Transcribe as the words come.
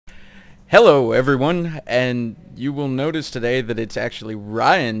Hello everyone, and you will notice today that it's actually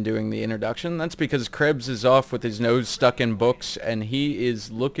Ryan doing the introduction. That's because Krebs is off with his nose stuck in books and he is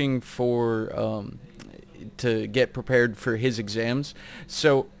looking for to get prepared for his exams.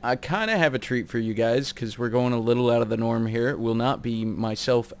 So I kind of have a treat for you guys because we're going a little out of the norm here. It will not be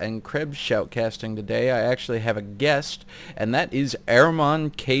myself and Krebs shoutcasting today. I actually have a guest, and that is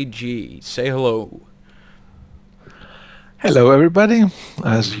Aramonkg. Say hello. Hello everybody.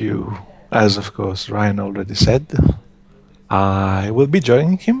 As of course Ryan already said, I will be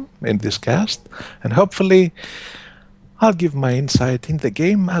joining him in this cast, and hopefully I'll give my insight in the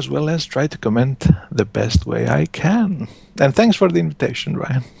game as well as try to comment the best way I can. And thanks for the invitation,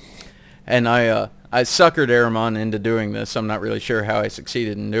 Ryan. And I suckered Aramon into doing this. I'm not really sure how I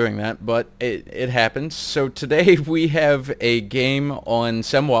succeeded in doing that, but it happens. So today we have a game on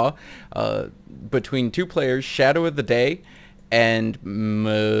Semwa between two players, ShadowoftheDay and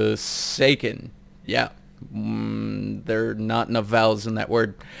Msaken. Yeah, there are not enough vowels in that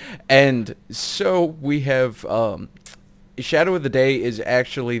word. And so we have ShadowoftheDay is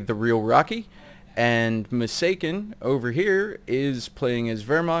actually the real Rocky, and Msaken over here is playing as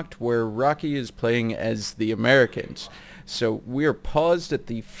Aramonkg, where Rocky is playing as the Americans. So we are paused at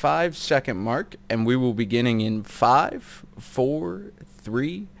the 5-second mark, and we will be beginning in 5, 4,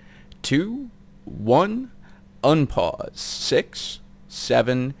 3, 2, 1. Unpause. 6,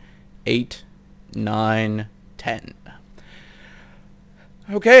 7, 8, 9, 10.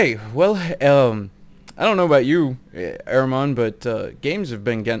 Okay, well, I don't know about you, Aramon, but games have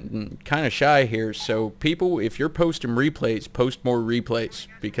been getting kind of shy here. So people, if you're posting replays, post more replays,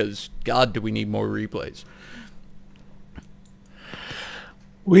 because God, do we need more replays.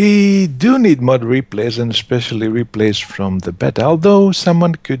 We do need mod replays, and especially replays from the beta, although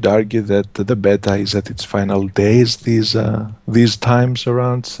someone could argue that the beta is at its final days these times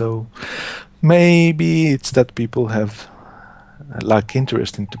around, so maybe it's that people have lack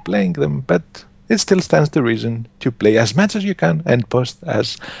interest into playing them, but it still stands to reason to play as much as you can and post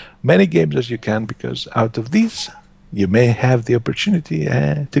as many games as you can, because out of these you may have the opportunity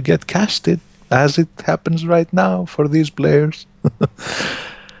to get casted, as it happens right now for these players.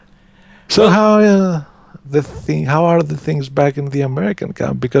 So how are the things back in the American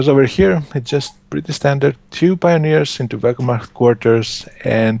camp? Because over here it's just pretty standard: 2 pioneers into vacuum quarters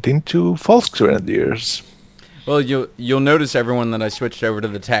and into false grenadiers. Well, you'll notice, everyone, that I switched over to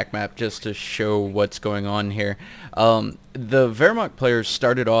the TAC map just to show what's going on here. The Aramonkg players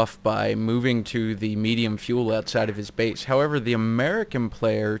started off by moving to the medium fuel outside of his base. However, the American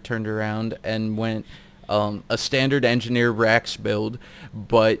player turned around and went a standard engineer racks build,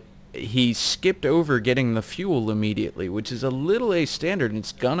 but he skipped over getting the fuel immediately, which is a little a-standard, and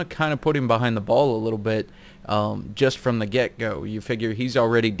it's gonna kind of put him behind the ball a little bit just from the get-go. You figure he's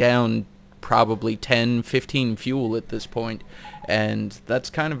already down probably 10, 15 fuel at this point, and that's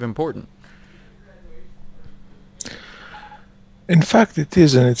kind of important. In fact, it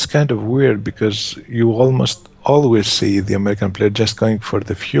is, and it's kind of weird because you almost always see the American player just going for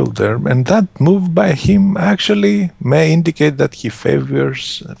the fuel there, and that move by him actually may indicate that he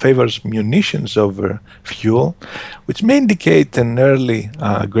favors munitions over fuel, which may indicate an early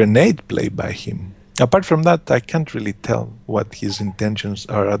grenade play by him. Apart from that, I can't really tell what his intentions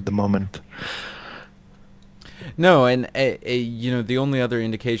are at the moment. No, and you know, the only other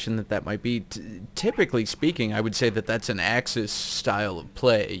indication that might be, typically speaking, I would say that that's an Axis style of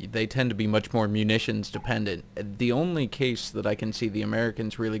play. They tend to be much more munitions dependent. The only case that I can see the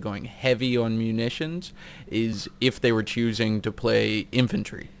Americans really going heavy on munitions is if they were choosing to play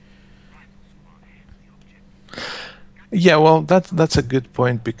infantry. Yeah, well, that's a good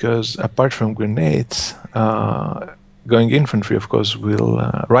point, because apart from grenades, going infantry, of course, will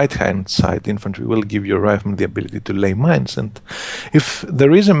right-hand side infantry will give your rifleman the ability to lay mines. And if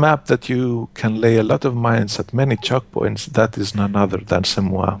there is a map that you can lay a lot of mines at many choke points, that is none other than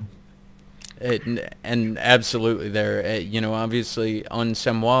Semwa. And absolutely there, you know, obviously on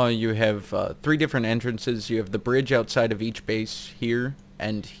Semwa you have 3 different entrances. You have the bridge outside of each base here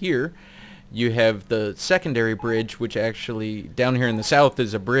and here. You have the secondary bridge, which actually down here in the south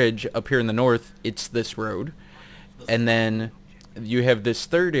is a bridge. Up here in the north, it's this road. And then you have this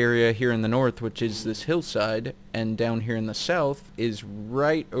third area here in the north, which is this hillside, and down here in the south is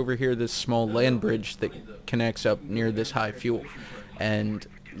right over here this small land bridge that connects up near this high fuel. And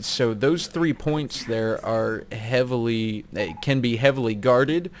so those 3 points there are can be heavily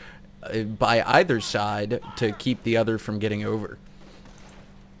guarded by either side to keep the other from getting over.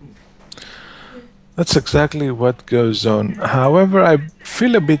 That's exactly what goes on. However, I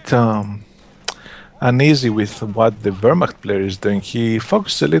feel a bit uneasy with what the Wehrmacht player is doing. He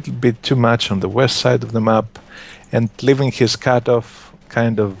focused a little bit too much on the west side of the map and leaving his cutoff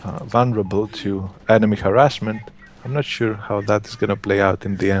kind of vulnerable to enemy harassment. I'm not sure how that is going to play out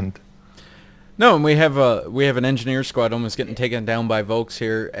in the end. No, and we have an engineer squad almost getting taken down by Volks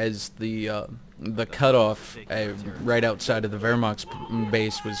here as the cutoff right outside of the Wehrmacht's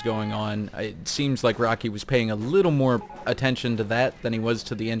base was going on. It seems like Rocky was paying a little more attention to that than he was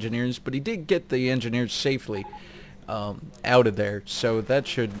to the engineers, but he did get the engineers safely out of there, so that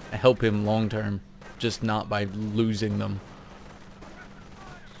should help him long term, just not by losing them.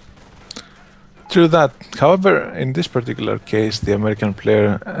 True that. However, in this particular case, the American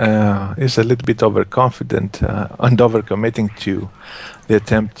player is a little bit overconfident and overcommitting to the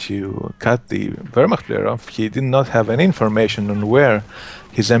attempt to cut the Wehrmacht player off. He did not have any information on where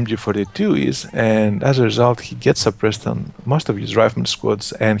his MG42 is, and as a result, he gets suppressed on most of his rifleman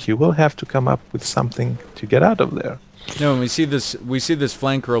squads, and he will have to come up with something to get out of there. No, and we see this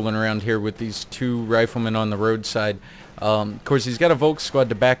flank rolling around here with these two riflemen on the roadside. Of course, he's got a Volk squad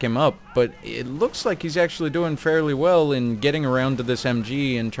to back him up, but it looks like he's actually doing fairly well in getting around to this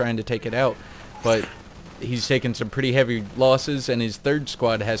MG and trying to take it out. But he's taken some pretty heavy losses, and his third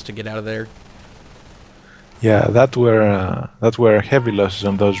squad has to get out of there. Yeah, that were heavy losses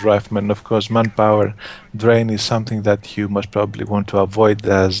on those riflemen. Of course, manpower drain is something that you must probably want to avoid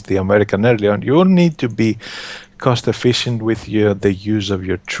as the American early on. You will need to be cost efficient with the use of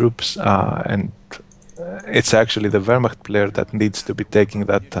your troops, and it's actually the Wehrmacht player that needs to be taking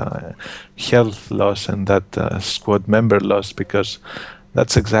that health loss and that squad member loss, because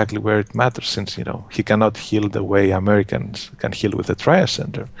that's exactly where it matters, since he cannot heal the way Americans can heal with a Trias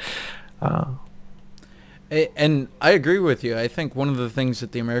Center. And I agree with you. I think one of the things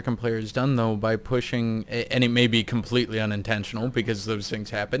that the American player has done, though, by pushing, and it may be completely unintentional because those things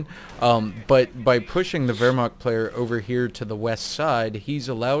happen, but by pushing the Wehrmacht player over here to the west side, he's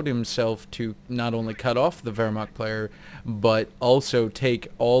allowed himself to not only cut off the Wehrmacht player, but also take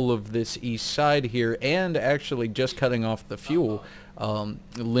all of this east side here and actually just cutting off the fuel,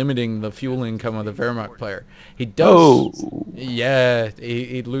 limiting the fuel income of the Wehrmacht player. He does... Oh. Yeah,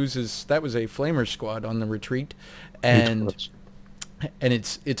 he loses... That was a Flamer squad on the retreat, and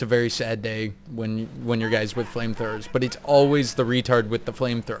it's a very sad day when your guys with flamethrowers, but it's always the retard with the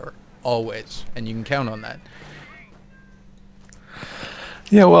flamethrower, always, and you can count on that.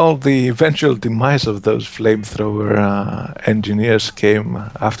 Yeah, well, the eventual demise of those flamethrower engineers came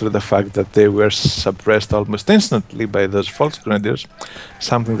after the fact that they were suppressed almost instantly by those Volksgrenadiers,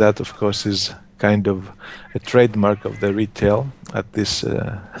 something that, of course, is kind of a trademark of the retail at this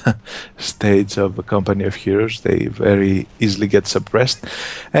stage of a company of heroes. They very easily get suppressed.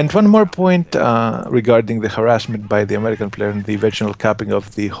 And one more point regarding the harassment by the American player and the eventual capping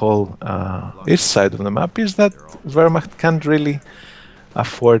of the whole east side of the map is that Wehrmacht can't really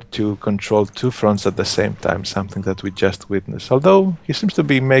afford to control two fronts at the same time, something that we just witnessed. Although he seems to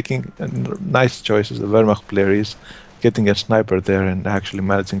be making nice choices, the Wehrmacht player is getting a sniper there and actually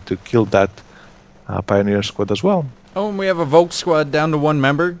managing to kill that Pioneer squad as well. Oh, and we have a Volk squad down to one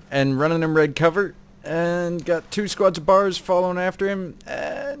member and running in red cover, and got two squads of bars following after him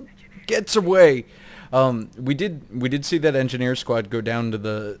and gets away. We did see that engineer squad go down to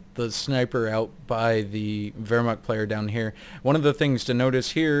the sniper out by the Wehrmacht player down here. One of the things to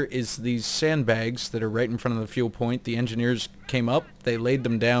notice here is these sandbags that are right in front of the fuel point. The engineers came up, they laid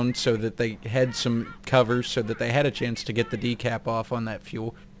them down so that they had some cover, so that they had a chance to get the decap off on that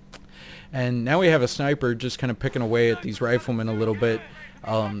fuel. And now we have a sniper just kind of picking away at these riflemen a little bit.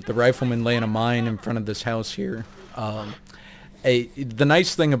 The rifleman laying a mine in front of this house here. The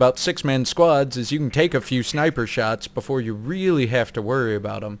nice thing about six-man squads is you can take a few sniper shots before you really have to worry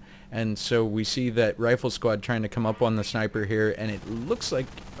about them. And so we see that rifle squad trying to come up on the sniper here, and it looks like,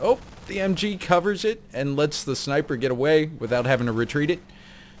 oh, the MG covers it and lets the sniper get away without having to retreat it.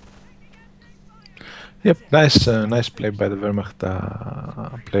 Yep, nice play by the Wehrmacht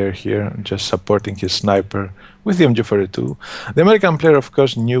player here, just supporting his sniper with the MG42. The American player, of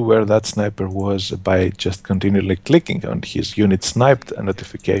course, knew where that sniper was by just continually clicking on his unit sniped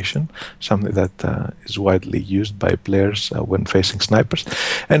notification, something that is widely used by players when facing snipers.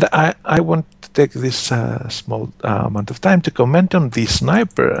 And I want to take this small amount of time to comment on the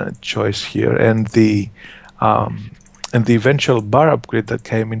sniper choice here and the eventual bar upgrade that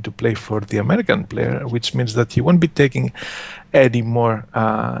came into play for the American player, which means that he won't be taking any more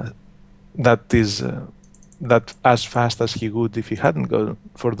that as fast as he would if he hadn't gone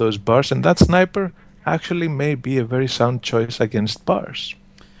for those bars, and that sniper actually may be a very sound choice against bars.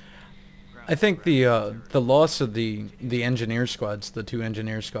 I think the loss of the engineer squads, the two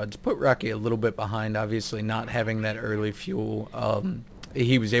engineer squads, put Rocky a little bit behind. Obviously, not having that early fuel,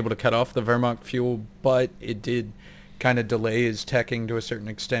 he was able to cut off the Wehrmacht fuel, but it did kind of delay his teching to a certain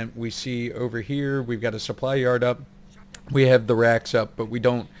extent. We see over here we've got a supply yard up, we have the racks up, but we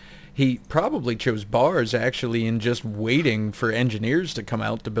don't. He probably chose bars actually in just waiting for engineers to come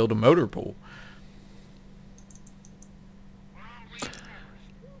out to build a motor pool.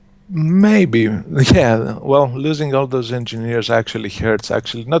 Maybe, yeah. Well, losing all those engineers actually hurts.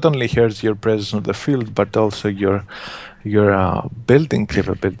 Actually, not only hurts your presence on the field, but also your building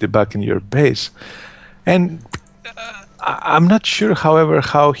capability back in your base. And I'm not sure, however,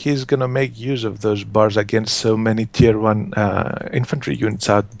 how he's gonna make use of those bars against so many tier 1 infantry units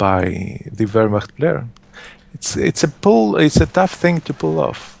out by the Wehrmacht player. It's a tough thing to pull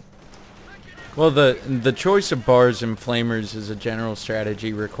off. Well, the choice of bars and flamers as a general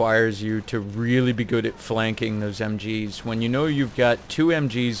strategy requires you to really be good at flanking those MGs. When you know you've got 2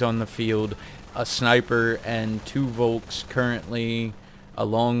 MGs on the field, a sniper, and 2 Volks currently,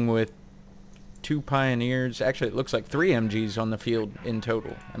 along with 2 Pioneers. Actually, it looks like 3 MGs on the field in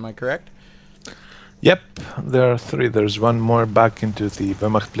total. Am I correct? Yep, there are 3. There's one more back into the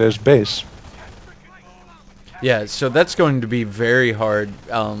Wehrmacht player's base. Yeah, so that's going to be very hard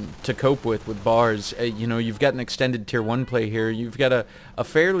to cope with bars. You know, you've got an extended tier 1 play here. You've got a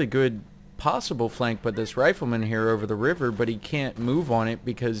fairly good possible flank, but this rifleman here over the river, but he can't move on it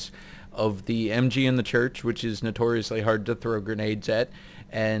because of the MG in the church, which is notoriously hard to throw grenades at,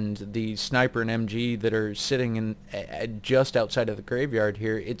 and the sniper and MG that are sitting in just outside of the graveyard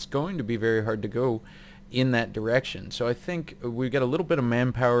here. It's going to be very hard to go in that direction. So I think we've got a little bit of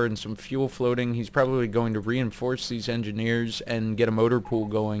manpower and some fuel floating. He's probably going to reinforce these engineers and get a motor pool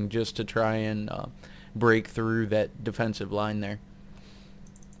going just to try and break through that defensive line there.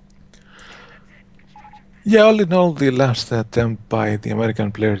 Yeah, all in all, the last attempt by the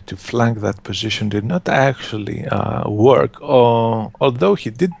American player to flank that position did not actually work, although he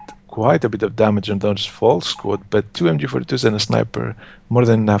did quite a bit of damage on those false squad, but 2 MG42s and a sniper, more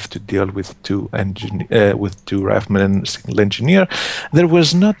than enough to deal with 2 riflemen and a single engineer. There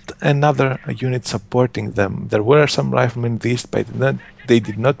was not another unit supporting them. There were some riflemen in the east, but they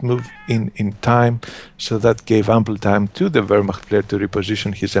did not move in time, so that gave ample time to the Wehrmacht player to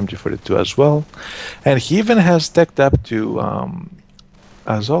reposition his MG42 as well. And he even has teched up to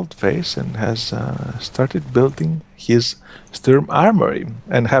Assault Phase and has started building his Sturm Armory.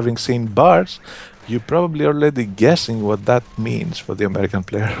 And having seen bars, you're probably already guessing what that means for the American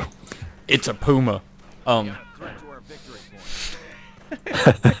player. It's a Puma. For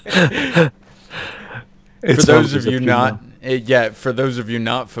those of you for those of you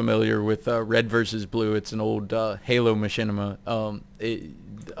not familiar with Red versus Blue, it's an old Halo machinima.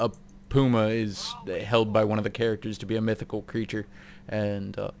 A Puma is held by one of the characters to be a mythical creature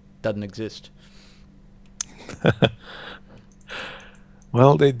and doesn't exist.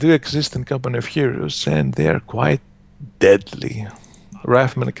 Well, they do exist in Company of Heroes, and they are quite deadly.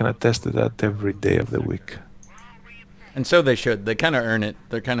 Riflemen can attest to that every day of the week. And so they should. They kind of earn it.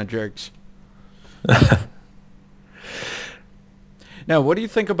 They're kind of jerks. Now, what do you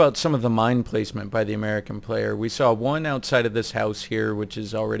think about some of the mine placement by the American player? We saw one outside of this house here, which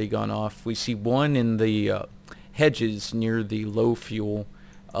has already gone off. We see one in the hedges near the low fuel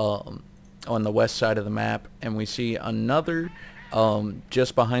on the west side of the map, and we see another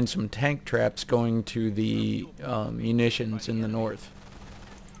just behind some tank traps going to the munitions in the north.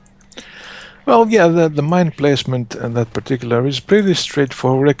 Well, yeah, the mine placement in that particular is pretty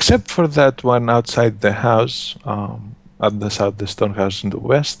straightforward, except for that one outside the house, at the south, the stone house in the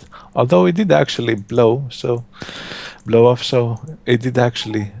west. Although it did actually blow off, so it did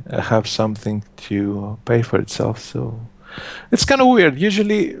actually have something to pay for itself. So it's kind of weird.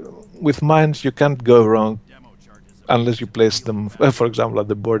 Usually with mines, you can't go wrong unless you place them, for example, at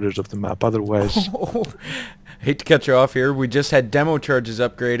the borders of the map. Otherwise... Hate to cut you off here. We just had demo charges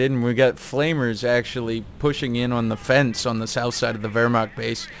upgraded, and we got flamers actually pushing in on the fence on the south side of the Wehrmacht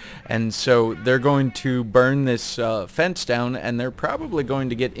base. And so they're going to burn this fence down, and they're probably going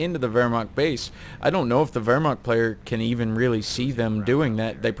to get into the Wehrmacht base. I don't know if the Wehrmacht player can even really see them doing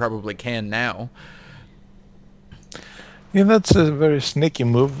that. They probably can now. Yeah, that's a very sneaky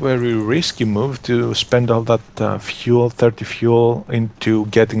move, very risky move to spend all that fuel, 30 fuel, into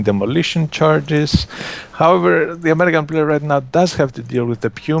getting demolition charges. However, the American player right now does have to deal with the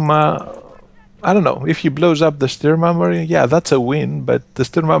Puma. I don't know, if he blows up the Sturm Armory, yeah, that's a win, but the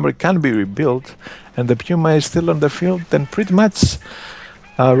Sturm Armory can be rebuilt, and the Puma is still on the field, then pretty much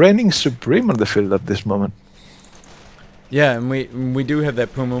reigning supreme on the field at this moment. Yeah, and we do have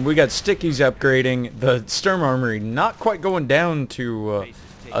that Puma. We got Stickies upgrading. The Sturm Armory not quite going down to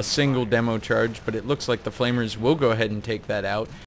a single demo charge, but it looks like the Flamers will go ahead and take that out.